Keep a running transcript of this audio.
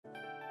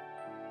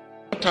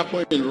what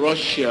happened in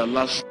Russia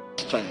last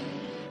time,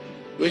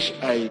 which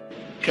I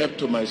kept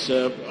to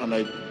myself, and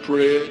I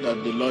pray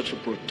that the Lord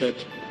should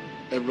protect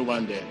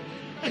everyone there.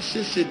 I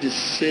still see the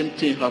same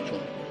thing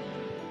happen.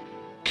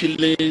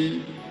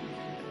 Killing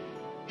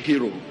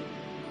hero.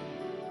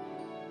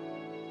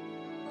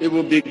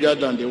 Even bigger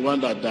than the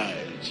one that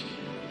died.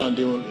 And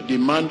the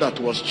man that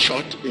was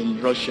shot in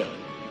Russia.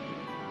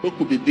 Who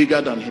could be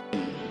bigger than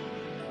him?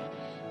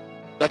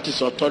 That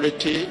is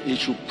authority. You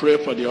should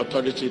pray for the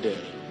authority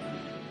there.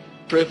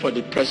 Pray for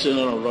the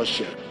president of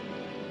Russia.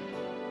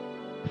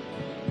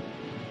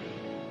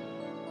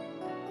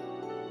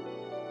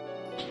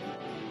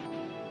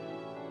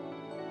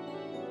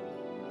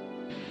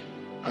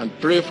 And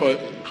pray for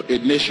a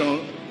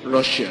nation,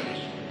 Russia,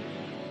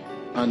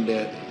 and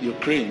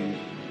Ukraine,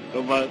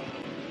 over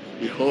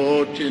the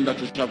whole thing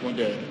that is happening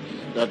there,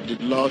 that the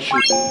Lord should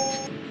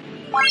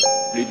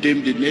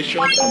redeem the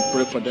nation and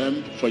pray for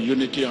them for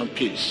unity and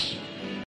peace.